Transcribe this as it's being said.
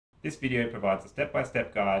This video provides a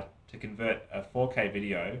step-by-step guide to convert a 4K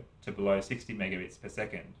video to below 60 megabits per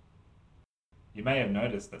second. You may have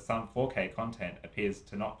noticed that some 4K content appears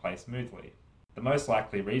to not play smoothly. The most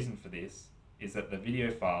likely reason for this is that the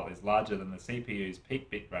video file is larger than the CPU's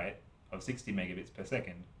peak bitrate of 60 megabits per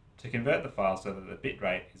second. To convert the file so that the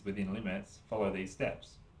bitrate is within limits, follow these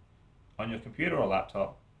steps. On your computer or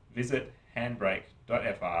laptop, visit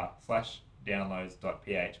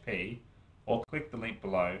handbrake.fr/downloads.php or click the link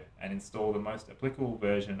below and install the most applicable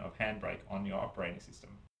version of Handbrake on your operating system.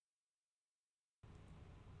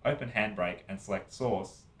 Open Handbrake and select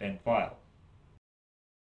Source, then File.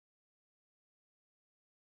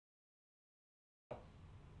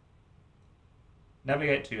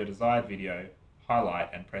 Navigate to your desired video, highlight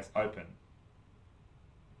and press Open.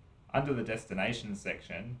 Under the Destinations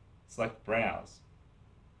section, select Browse.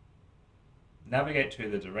 Navigate to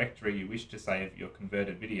the directory you wish to save your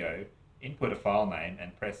converted video, input a file name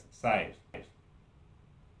and press Save.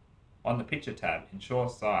 On the Picture tab, ensure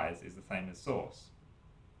size is the same as source.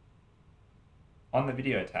 On the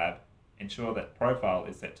Video tab, ensure that Profile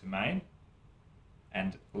is set to Main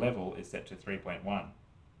and Level is set to 3.1.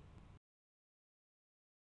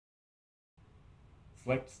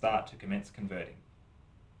 Select Start to commence converting.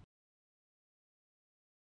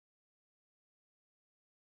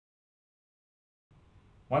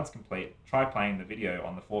 Once complete, try playing the video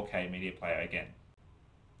on the 4K media player again.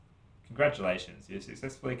 Congratulations, you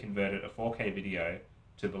successfully converted a 4K video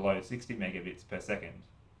to below 60 megabits per second.